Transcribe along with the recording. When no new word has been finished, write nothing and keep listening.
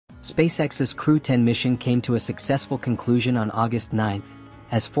SpaceX's Crew-10 mission came to a successful conclusion on August 9,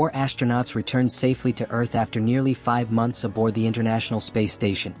 as 4 astronauts returned safely to Earth after nearly 5 months aboard the International Space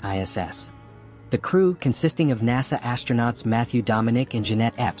Station (ISS). The crew, consisting of NASA astronauts Matthew Dominick and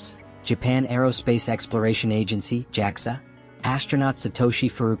Jeanette Epps, Japan Aerospace Exploration Agency (JAXA), astronaut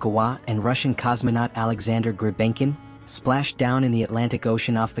Satoshi Furukawa and Russian cosmonaut Alexander Grebenkin, splashed down in the Atlantic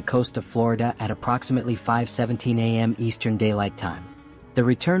Ocean off the coast of Florida at approximately 5:17 a.m. Eastern Daylight Time. The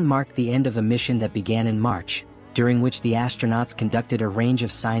return marked the end of a mission that began in March, during which the astronauts conducted a range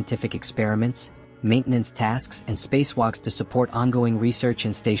of scientific experiments, maintenance tasks and spacewalks to support ongoing research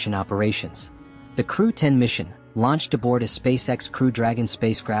and station operations. The Crew-10 mission, launched aboard a SpaceX Crew-Dragon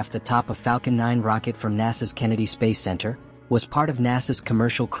spacecraft atop a Falcon 9 rocket from NASA's Kennedy Space Center, was part of NASA's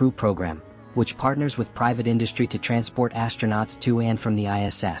Commercial Crew program, which partners with private industry to transport astronauts to and from the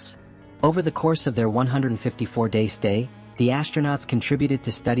ISS. Over the course of their 154-day stay, the astronauts contributed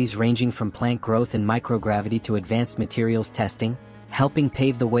to studies ranging from plant growth and microgravity to advanced materials testing, helping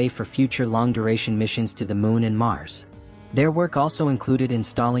pave the way for future long-duration missions to the Moon and Mars. Their work also included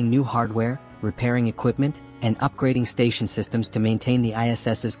installing new hardware, repairing equipment, and upgrading station systems to maintain the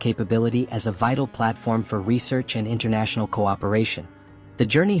ISS's capability as a vital platform for research and international cooperation. The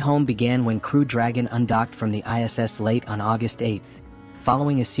journey home began when Crew Dragon undocked from the ISS late on August 8,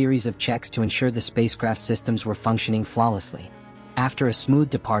 following a series of checks to ensure the spacecraft systems were functioning flawlessly. After a smooth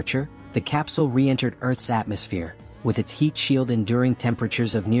departure, the capsule re-entered Earth's atmosphere, with its heat shield enduring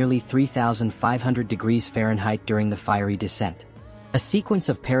temperatures of nearly 3,500 degrees Fahrenheit during the fiery descent. A sequence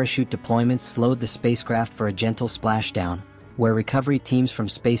of parachute deployments slowed the spacecraft for a gentle splashdown, where recovery teams from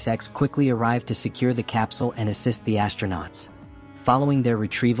SpaceX quickly arrived to secure the capsule and assist the astronauts. Following their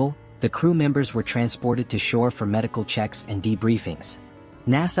retrieval, the crew members were transported to shore for medical checks and debriefings.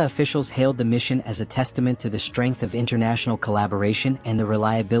 NASA officials hailed the mission as a testament to the strength of international collaboration and the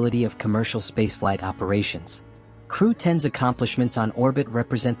reliability of commercial spaceflight operations. Crew-10's accomplishments on orbit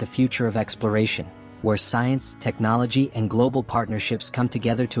represent the future of exploration, where science, technology, and global partnerships come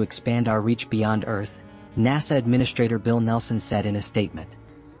together to expand our reach beyond Earth, NASA Administrator Bill Nelson said in a statement.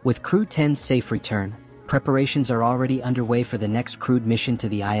 With Crew-10's safe return, preparations are already underway for the next crewed mission to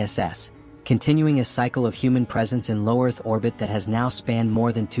the ISS, continuing a cycle of human presence in low Earth orbit that has now spanned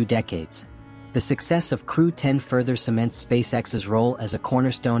more than 2 decades. The success of Crew-10 further cements SpaceX's role as a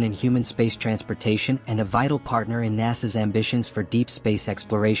cornerstone in human space transportation and a vital partner in NASA's ambitions for deep space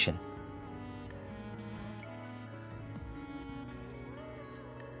exploration.